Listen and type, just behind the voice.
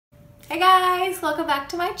Hey guys, welcome back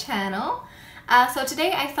to my channel. So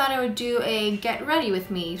today I thought I would do a get ready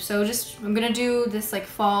with me. So I'm gonna do this like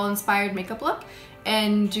fall inspired makeup look,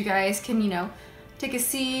 and you guys can, take a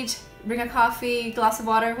seat, bring a coffee, glass of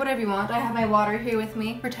water, whatever you want. I have my water here with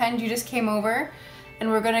me. Pretend you just came over and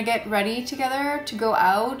we're gonna get ready together to go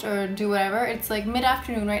out or do whatever. It's like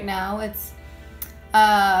mid-afternoon right now. It's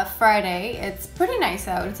Friday. It's pretty nice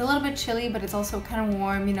out. It's a little bit chilly, but it's also kind of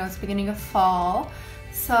warm. It's beginning of fall.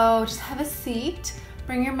 So just have a seat,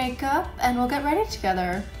 bring your makeup, and we'll get ready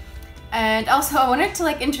together. And also I wanted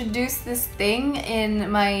to introduce this thing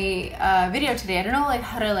in my video today. I don't know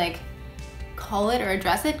how to call it or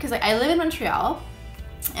address it, because I live in Montreal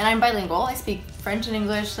and I'm bilingual. I speak French and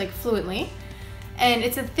English fluently. And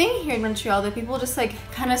it's a thing here in Montreal that people just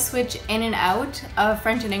kind of switch in and out of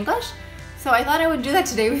French and English. So I thought I would do that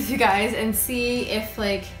today with you guys and see if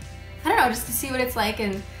I don't know, just to see what it's like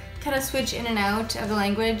and kind of switch in and out of the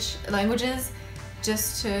languages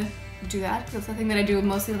just to do that, because it's something that I do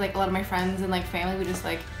mostly with a lot of my friends and family. We just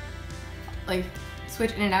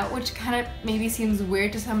switch in and out, which kind of maybe seems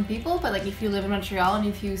weird to some people, but if you live in Montreal and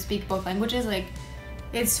if you speak both languages,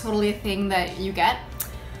 it's totally a thing that you get.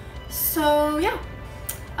 So yeah,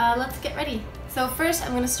 let's get ready. So first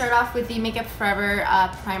I'm going to start off with the Makeup Forever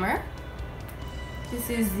primer. This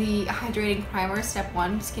is the Hydrating Primer Step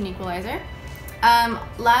 1 Skin Equalizer.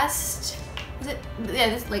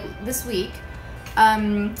 This week,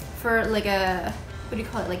 for a, what do you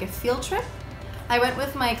call it, a field trip, I went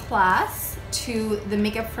with my class to the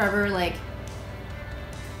Makeup Forever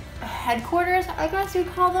headquarters, I guess you'd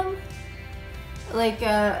call them.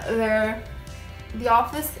 The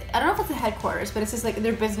office, I don't know if it's the headquarters, but it's just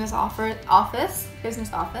their business office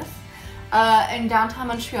in downtown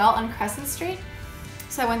Montreal on Crescent Street.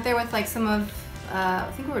 So I went there with some of,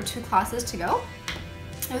 I think we were 2 classes to go.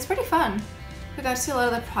 It was pretty fun. We got to see a lot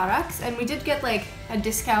of the products, and we did get a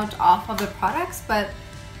discount off of the products, but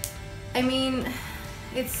I mean,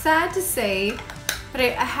 it's sad to say, but I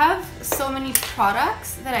have so many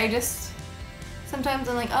products that I just, sometimes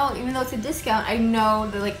I'm oh, even though it's a discount, I know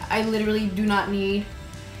that I literally do not need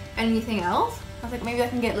anything else. I was maybe I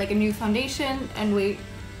can get a new foundation and wait,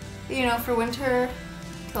 for winter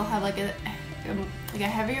till I'll have a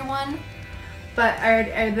heavier one. But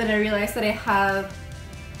then I realized that I have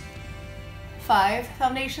 5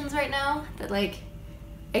 foundations right now that I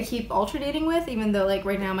keep alternating with, even though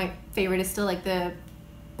right now my favorite is still the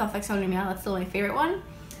Lumière. That's still my favorite one.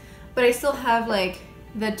 But I still have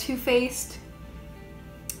the Too Faced,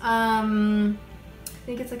 I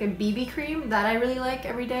think it's a BB cream that I really like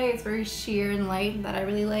every day. It's very sheer and light, that I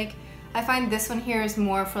really like. I find this one here is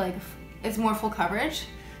more for it's more full coverage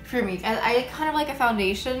for me. I kind of like a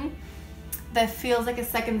foundation that feels like a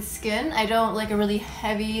second skin. I don't like a really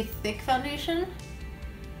heavy, thick foundation.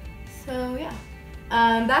 So yeah,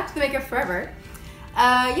 back to the Makeup Forever.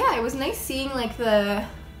 Yeah, it was nice seeing the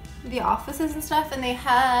offices and stuff, and they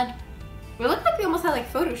had, it looked like they almost had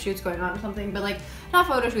photo shoots going on or something, but not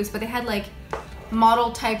photo shoots, but they had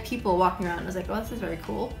model type people walking around. I was oh, this is very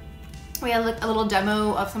cool. We had a little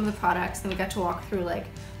demo of some of the products, and we got to walk through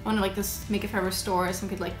one of this Makeup Forever stores,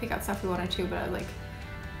 and we could pick out stuff we wanted to, but I was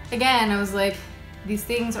again, I was these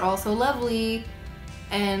things are all so lovely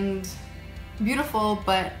and beautiful,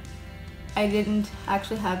 but I didn't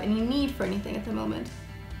actually have any need for anything at the moment.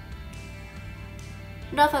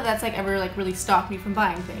 Not that that's ever really stopped me from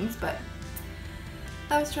buying things, but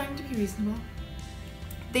I was trying to be reasonable.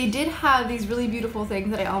 They did have these really beautiful things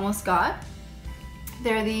that I almost got.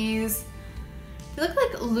 They're these, they look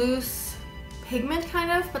like loose pigment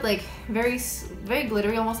kind of, but very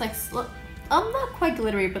glittery, almost not quite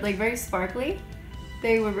glittery, but very sparkly.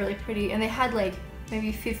 They were really pretty, and they had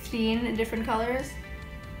maybe 15 different colors.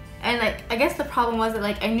 And I guess the problem was that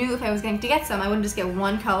I knew if I was going to get some, I wouldn't just get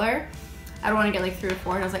one color. I don't want to get 3 or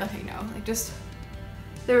 4, and I was okay, no, just,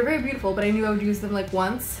 they were very beautiful, but I knew I would use them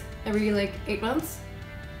once every 8 months.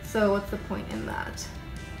 So what's the point in that?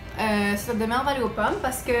 Ça demeure d'aller aux pommes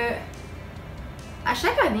parce que à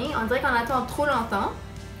chaque année, on dirait qu'on attend trop longtemps.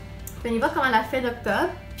 Puis on y va comme à la fin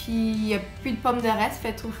d'octobre, puis il n'y a plus de pommes de reste,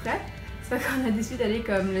 fait trop frais. C'est fait qu'on a décidé d'aller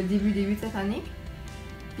comme le début de cette année.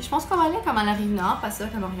 Puis je pense qu'on va aller comme à la Rive-Nord, parce que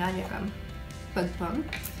à Montréal, il y a comme pas de pommes.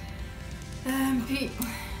 Puis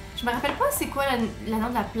je me rappelle pas c'est quoi le nom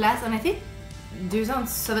de la place. On a été 2 ans,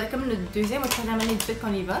 ça va être comme le 2e ou 3e année de suite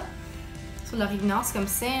qu'on y va. Sur la Rive-Nord, c'est comme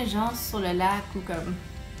Saint-Jean sur le lac ou comme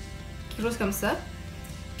quelque chose comme ça.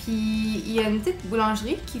 Puis il y a une petite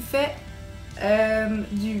boulangerie qui fait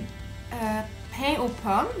du pain aux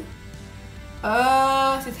pommes.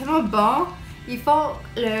 Oh, c'est tellement bon! Ils font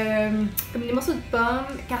comme des morceaux de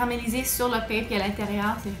pommes caramélisés sur le pain puis à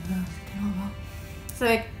l'intérieur. C'est tellement bon.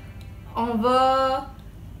 C'est on va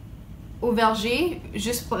au verger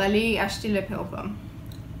juste pour aller acheter le pain aux pommes.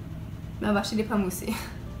 Mais on va acheter des pommes aussi.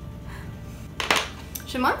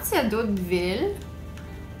 Je me demande s'il y a d'autres villes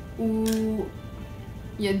où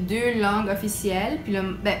il y a 2 langues officielles. Puis là,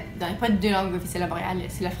 ben, il n'y a pas 2 langues officielles à Montréal,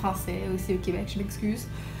 c'est le français aussi au Québec, je m'excuse.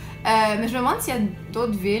 Mais je me demande s'il y a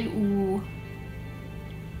d'autres villes où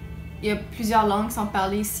il y a plusieurs langues qui sont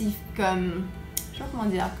parlées ici, comme, je sais pas comment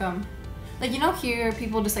dire, comme, like, you know, here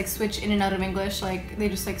people just like switch in and out of English, like they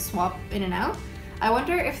just like swap in and out. I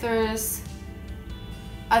wonder if there's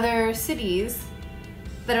other cities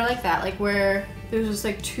that are like that, like where there's just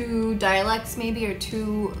like 2 dialects maybe, or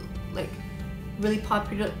 2 like really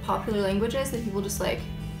popular languages that people just like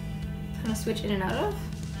kind of switch in and out of.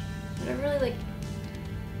 But I really like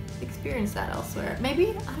experienced that elsewhere.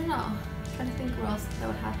 Maybe, I don't know. I'm trying to think where else that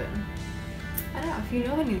would happen. I don't know, if you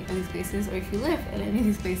know any of these places, or if you live in any of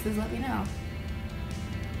these places, let me know.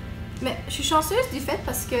 Mais je suis chanceuse du fait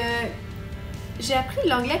parce que j'ai appris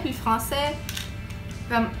l'anglais puis le français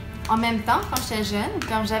comme en même temps quand j'étais jeune,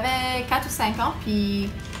 quand j'avais 4 ou 5 ans, puis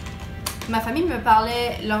ma famille me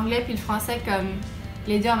parlait l'anglais puis le français comme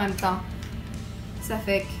les 2 en même temps. Ça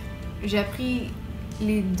fait que j'ai appris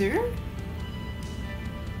les 2.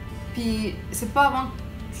 Puis c'est pas avant,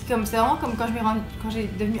 c'est vraiment comme quand j'ai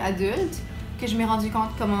devenu adulte que je m'ai rendu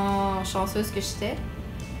compte comment chanceuse que j'étais,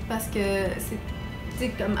 parce que c'est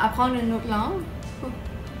comme apprendre une autre langue,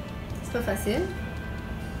 c'est pas facile.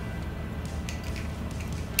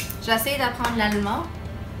 J'ai essayé d'apprendre l'allemand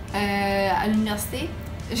à l'université.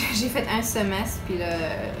 J'ai fait un semestre, puis là,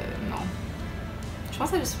 non. Je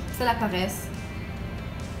pense que c'est la paresse.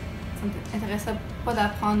 Ça m'intéressait pas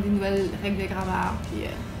d'apprendre des nouvelles règles de grammaire, puis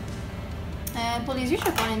pour les yeux, je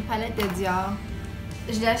vais prendre une palette de Dior.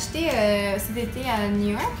 Je l'ai achetée cet été à New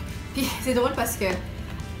York. Puis c'est drôle parce que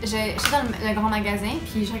j'étais dans le grand magasin,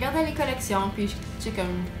 puis je regardais les collections, puis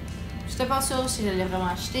j'étais pas sûre si j'allais vraiment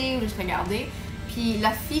acheter ou juste regarder. Puis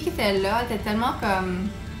la fille qui était là était tellement comme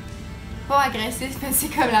pas agressive, mais c'est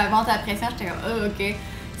comme la vente à la pression. J'étais comme oh ok.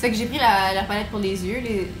 C'est que j'ai pris la palette pour les yeux,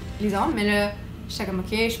 les ongles, mais là j'étais comme ok,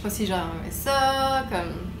 je sais pas si j'aurais aimé ça,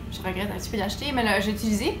 comme je regrette un petit peu d'acheter, mais là j'ai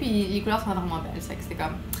utilisé puis les couleurs sont vraiment belles, c'est que c'était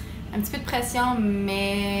comme un petit peu de pression,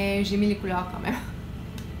 mais j'ai mis les couleurs quand même.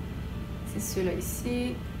 C'est ceux-là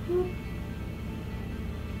ici.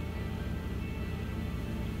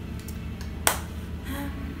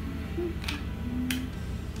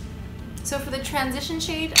 So for the transition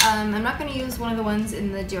shade, I'm not going to use one of the ones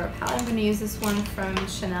in the Dior palette. I'm going to use this one from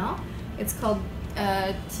Chanel. It's called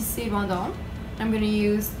Tissé Vedome. I'm going to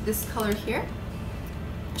use this color here.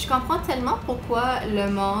 Je comprends tellement pourquoi le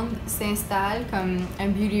monde s'installe comme un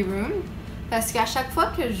beauty room, parce qu'à chaque fois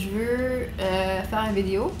que je veux faire une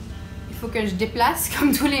vidéo, il faut que je déplace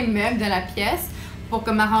comme tous les meubles de la pièce pour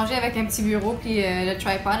m'arranger avec un petit bureau puis le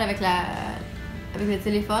tripod avec le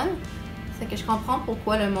téléphone. C'est que je comprends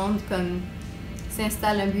pourquoi le monde comme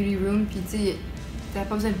s'installe un beauty room, puis tu sais, t'as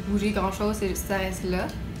pas besoin de bouger grand chose, c'est juste ça reste là.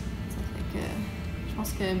 Ça fait que je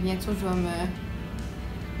pense que bientôt je vais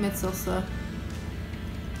me mettre sur ça.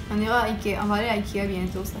 On ira à Ikea, on va aller à Ikea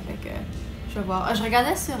bientôt, ça fait que je vais voir. Je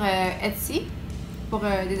regardais sur Etsy pour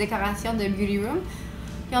des décorations de beauty room.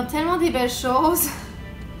 Ils ont tellement des belles choses.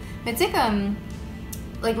 Mais tu sais comme,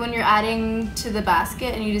 like when you're adding to the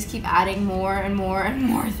basket and you just keep adding more and more and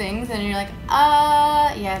more things and you're like,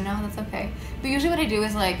 yeah, no, that's okay. But usually what I do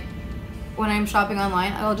is like, when I'm shopping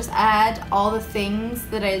online, I'll just add all the things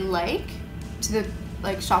that I like to the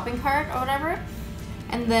like shopping cart or whatever.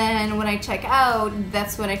 And then when I check out,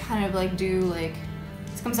 that's when I kind of like do like,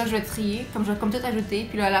 c'est comme ça que je vais trier, comme je vais comme tout ajouter,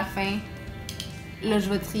 puis là à la fin, là je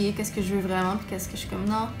vais trier qu'est-ce que je veux vraiment, puis qu'est-ce que je suis comme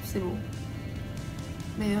non, c'est beau.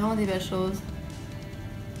 Mais il y a vraiment des belles choses.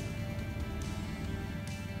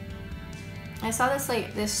 I saw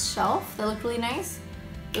this shelf that looked really nice.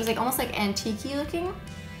 It was like almost like antique-y looking,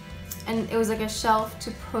 and it was like a shelf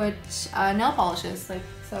to put nail polishes, like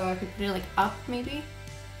so I could put it like up maybe.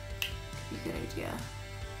 Could be a good idea.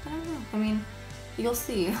 I don't know. I mean, you'll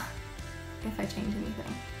see if I change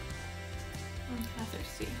anything. I'm kind of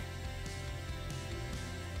thirsty.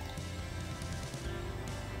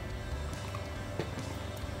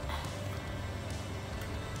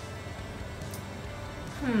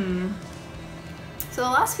 So the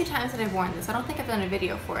last few times that I've worn this, I don't think I've done a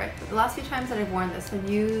video for it, but the last few times that I've worn this, I've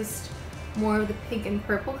used more of the pink and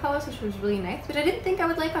purple colors, which was really nice, which I didn't think I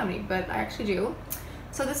would like on me, but I actually do.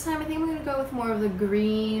 So this time I think I'm going to go with more of the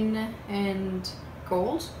green and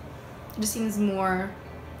gold. It just seems more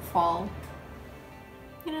fall,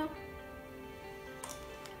 you know?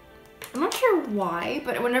 I'm not sure why,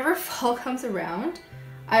 but whenever fall comes around,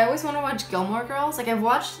 I always want to watch Gilmore Girls. Like I've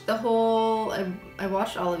watched the whole, I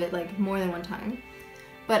watched all of it like more than one time.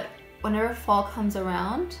 But whenever fall comes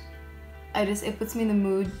around, it puts me in the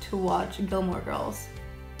mood to watch Gilmore Girls.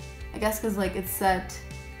 I guess because like it's set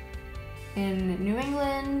in New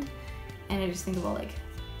England, and I just think about like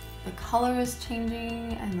the colors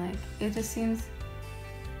changing, and like it just seems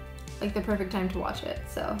like the perfect time to watch it.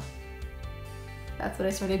 So that's what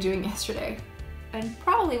I started doing yesterday, and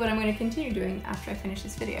probably what I'm going to continue doing after I finish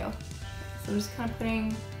this video. So I'm just kind of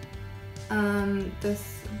putting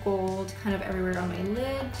this gold kind of everywhere on my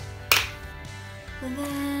lid, and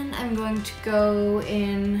then I'm going to go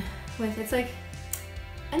in with, it's like,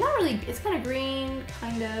 and not really, it's kind of green,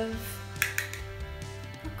 kind of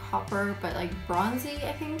not copper, but like bronzy,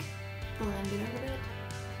 I think. Blend it a bit.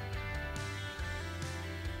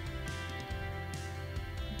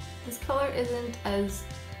 This color isn't as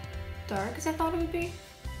dark as I thought it would be.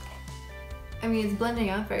 I mean, it's blending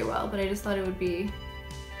out very well, but I just thought it would be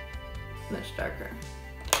much darker.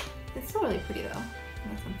 It's still really pretty though.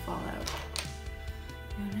 Let some fall out.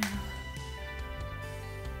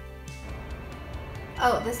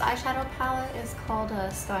 Oh, this eyeshadow palette is called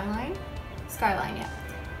Skyline. Skyline, yeah.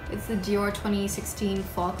 It's the Dior 2016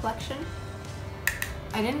 fall collection.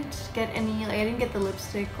 I didn't get any, like, I didn't get the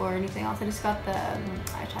lipstick or anything else. I just got the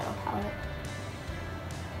eyeshadow palette.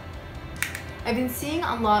 I've been seeing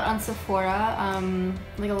a lot on Sephora,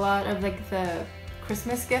 like a lot of like the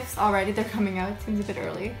Christmas gifts already. They're coming out. It seems a bit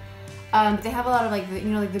early. But they have a lot of like the, you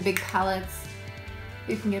know, like the big palettes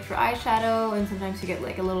you can get for eyeshadow, and sometimes you get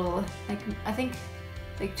like a little, like I think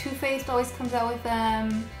like Too Faced always comes out with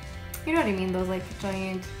them. You know what I mean? Those like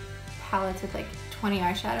giant palettes with like 20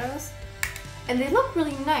 eyeshadows. And they look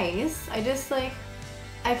really nice. I just like,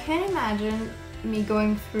 I can't imagine me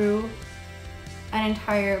going through an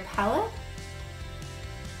entire palette.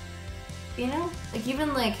 You know? Like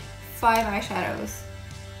even like 5 eyeshadows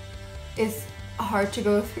is hard to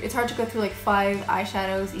go through. It's hard to go through like 5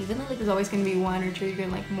 eyeshadows evenly. Like there's always going to be 1 or 2 you're going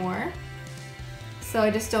to like more. So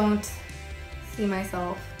I just don't see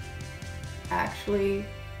myself actually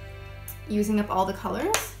using up all the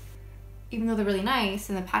colors, even though they're really nice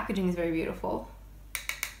and the packaging is very beautiful.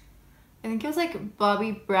 I think it was like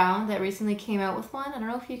Bobbi Brown that recently came out with one. I don't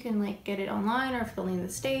know if you can like get it online or if it's only in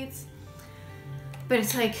the States, but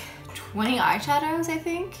it's like 20 eyeshadows, I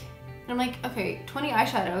think. And I'm like, okay, 20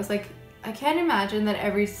 eyeshadows, like I can't imagine that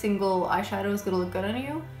every single eyeshadow is gonna look good on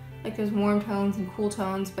you. Like there's warm tones and cool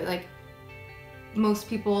tones, but like most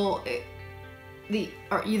people they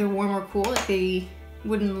are either warm or cool. Like they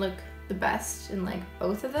wouldn't look the best in like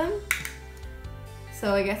both of them.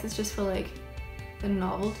 So I guess it's just for like the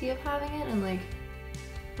novelty of having it, and like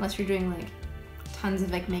unless you're doing like tons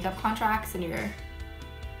of like makeup contracts and you're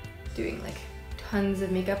doing like tons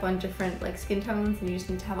of makeup on different like skin tones and you just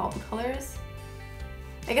need to have all the colors.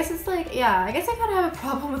 I guess it's like, yeah, I guess I kind of have a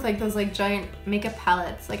problem with like those like giant makeup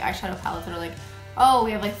palettes, like eyeshadow palettes that are like, oh,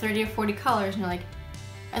 we have like 30 or 40 colors, and you're like,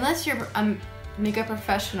 unless you're a makeup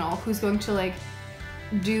professional who's going to like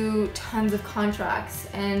do tons of contracts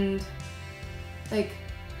and like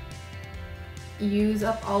use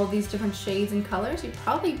up all of these different shades and colors, you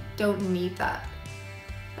probably don't need that.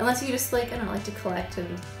 Unless you just like, I don't know, like to collect,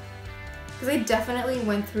 and because I definitely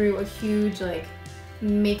went through a huge like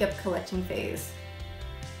makeup collecting phase.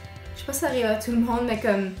 Je sais pas si ça arrive à tout le monde, mais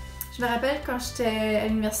comme je me rappelle quand j'étais à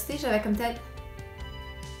l'université, j'avais comme peut-être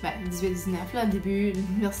 18-19 là, au début de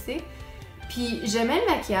l'université. Puis j'aimais le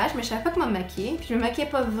maquillage, mais je savais pas comment me maquiller. Puis je me maquillais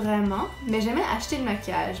pas vraiment, mais j'aimais acheter le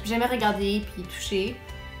maquillage. Puis j'aimais regarder puis toucher,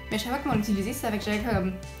 mais je savais pas comment l'utiliser. Ça fait que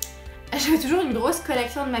j'avais toujours une grosse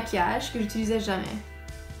collection de maquillage que j'utilisais jamais.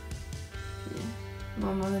 Puis, bon, à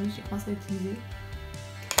un moment donné, j'ai commencé à l'utiliser.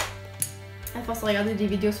 À force de regarder des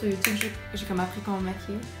vidéos sur YouTube, j'ai comme appris comment me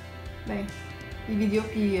maquiller. Ben, des vidéos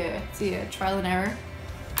puis tu sais, trial and error.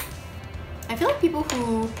 I feel like people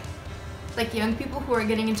who, like young people who are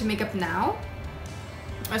getting into makeup now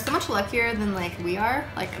are so much luckier than like we are.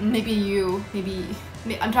 Like maybe you, maybe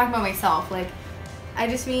I'm talking about myself. Like I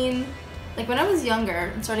just mean, like when I was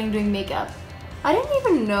younger and starting doing makeup, I didn't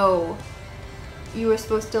even know you were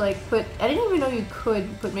supposed to like I didn't even know you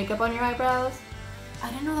could put makeup on your eyebrows. I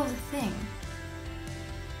didn't know that was a thing.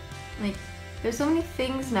 Like there's so many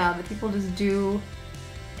things now that people just do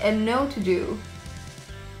and know to do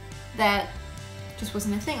that just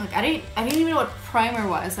wasn't a thing. Like I didn't even know what primer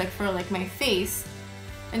was like for like my face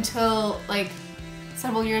until like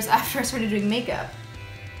several years after I started doing makeup.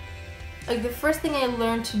 Like the first thing I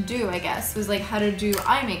learned to do, I guess, was like how to do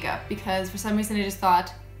eye makeup, because for some reason I just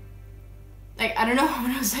thought like, I don't know,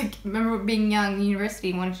 when I was like, remember being young in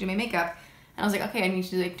university and wanted to do my makeup, and I was like, okay, I need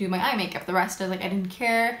to like do my eye makeup. The rest, I was like, I didn't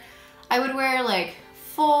care. I would wear like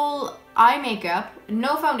full eye makeup,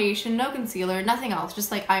 no foundation, no concealer, nothing else,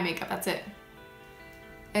 just like eye makeup, that's it.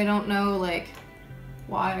 I don't know like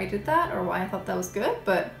why I did that or why I thought that was good,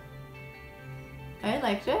 but I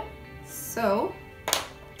liked it. So,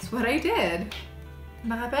 that's what I did. Je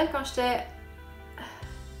me rappelle quand j'étais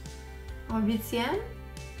en 8e,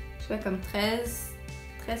 j'avais comme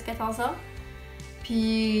 13-14 ans.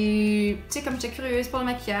 Puis, tu sais, comme j'étais curieuse pour le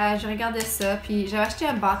maquillage, je regardais ça. Puis, j'avais acheté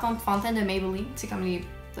un bâton de fond de teint de Maybelline, tu sais, comme les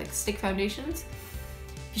like, stick foundations.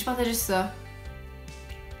 Puis, je portais juste ça.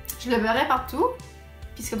 Je le beurrais partout.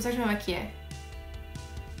 Puis, c'est comme ça que je me maquillais.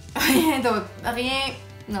 Rien d'autre. Rien.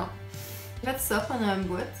 Non. J'ai fait ça pendant un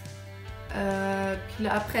bout. Puis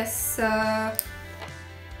là, après ça,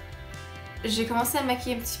 j'ai commencé à me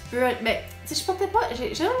maquiller un petit peu. Ben, tu sais, je portais pas.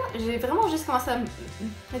 J'ai vraiment juste commencé à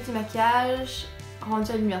mettre du maquillage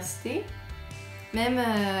rendu à l'université. Même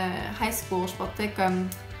high school, je portais comme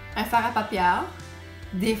un fard à paupières.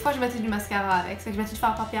 Des fois, je mettais du mascara avec. C'est que je mettais du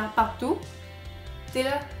fard à paupières partout. Tu sais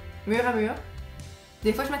là, mur à mur.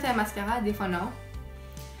 Des fois, je mettais un mascara, des fois non.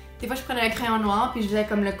 Des fois, je prenais le crayon noir puis je faisais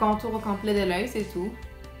comme le contour au complet de l'œil, c'est tout.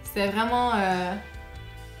 C'était vraiment...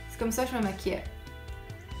 c'est comme ça que je me maquillais.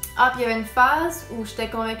 Ah, puis il y avait une phase où j'étais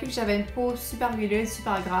convaincue que j'avais une peau super huileuse,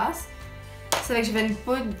 super grasse. C'est vrai que j'avais une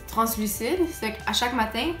poudre translucide. C'est qu'à chaque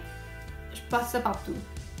matin, je passe ça partout.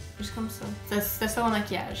 Juste comme ça. C'était ça mon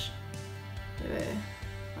maquillage. Ouais.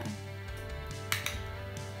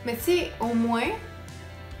 Mais tu sais, au moins,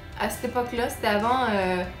 à cette époque-là, c'était avant,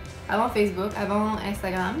 avant Facebook, avant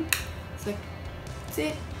Instagram. C'est que, tu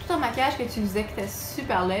sais, tout un maquillage que tu faisais qui était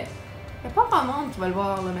super laid, il n'y a pas grand monde qui va le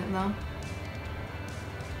voir là maintenant.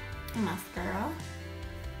 Mascara.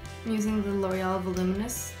 I'm using the L'Oreal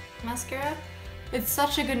Voluminous mascara. It's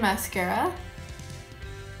such a good mascara.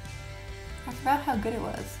 I forgot how good it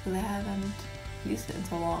was because I haven't used it in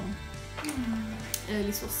so long.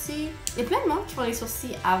 Les sourcils. Il y a plein de monde qui font les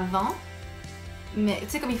sourcils avant. Mais tu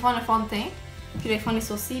sais, comme ils font le fond de teint, puis là ils font les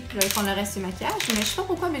sourcils, puis là ils font le reste du maquillage. Mais je sais pas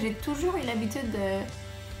pourquoi, mais j'ai toujours eu l'habitude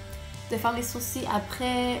de faire les sourcils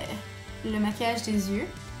après le maquillage des yeux.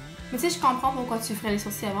 Mais tu sais, je comprends pourquoi tu ferais les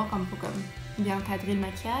sourcils avant, comme pour comme bien encadrer le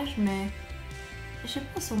maquillage, mais je sais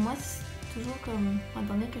pas, sur moi c'est toujours comme en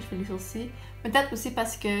dernier que je fais les sourcils. Peut-être aussi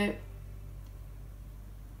parce que,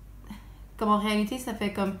 comme en réalité, ça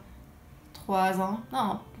fait comme 3 ans,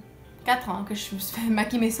 non, 4 ans que je me suis fait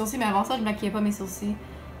maquiller mes sourcils, mais avant ça, je maquillais pas mes sourcils.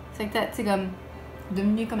 C'est que c'est comme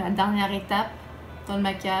devenu comme la dernière étape dans le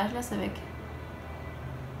maquillage, là, c'est avec...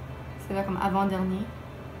 C'est comme avant-dernier.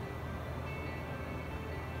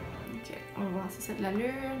 Ok, on va voir si c'est de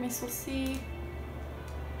l'allure, mes sourcils.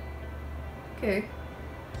 Ok.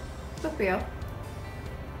 Pas pire.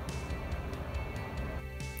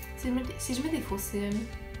 Si je mets des faux cils...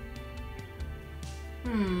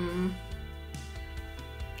 Ben,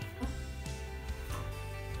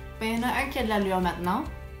 il y en a un qui a de l'allure maintenant.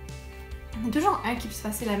 Il y en a toujours un qui est plus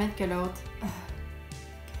facile à mettre que l'autre.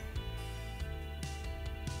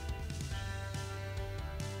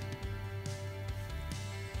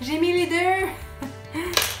 J'ai mis les deux!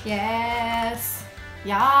 Yes!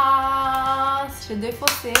 Yes! J'ai 2 faux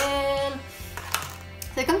cils!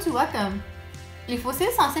 C'est comme tu vois, comme les faux cils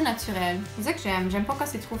sont assez naturels. C'est ça que j'aime. J'aime pas quand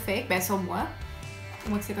c'est trop fake. Ben, sur moi.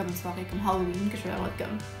 Moi, que c'est comme une soirée comme Halloween que je vais avoir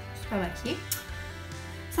comme super maquillée.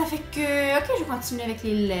 Ça fait que, ok, je vais continuer avec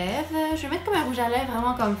les lèvres. Je vais mettre comme un rouge à lèvres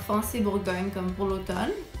vraiment comme foncé Bourgogne, comme pour l'automne.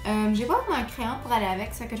 J'ai pas vraiment un crayon pour aller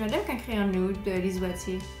avec, ça fait que je vais aller avec un crayon nude de Lise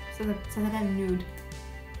Watier. Ça s'appelle Nude.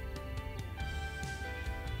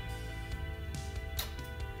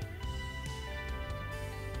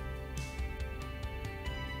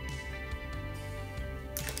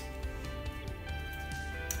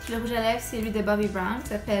 Le rouge à lèvres, c'est lui de Bobbi Brown, qui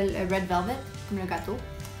s'appelle Red Velvet, comme le gâteau.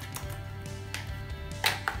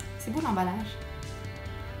 C'est beau l'emballage.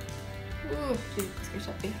 Ouh, j'ai presque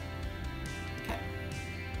échappé.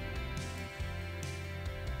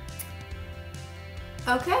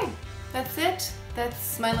 Okay, that's it.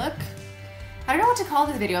 That's my look. I don't know what to call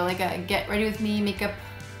this video, like a get ready with me makeup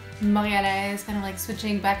montréalaise, kind of like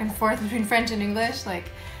switching back and forth between French and English.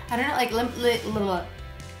 Like, I don't know, like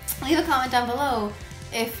leave a comment down below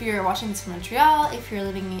if you're watching this from Montreal, if you're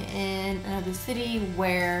living in another city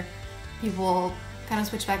where people kind of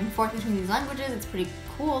switch back and forth between these languages. It's pretty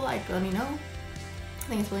cool, like let me know. I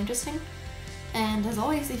think it's really interesting. And as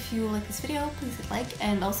always, if you like this video, please hit like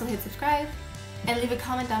and also hit subscribe and leave a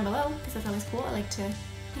comment down below because that's always cool. I like to,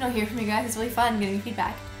 you know, hear from you guys. It's really fun getting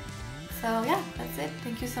feedback. So yeah, that's it.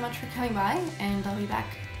 Thank you so much for coming by and I'll be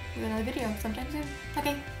back with another video sometime soon.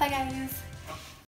 Okay, bye guys.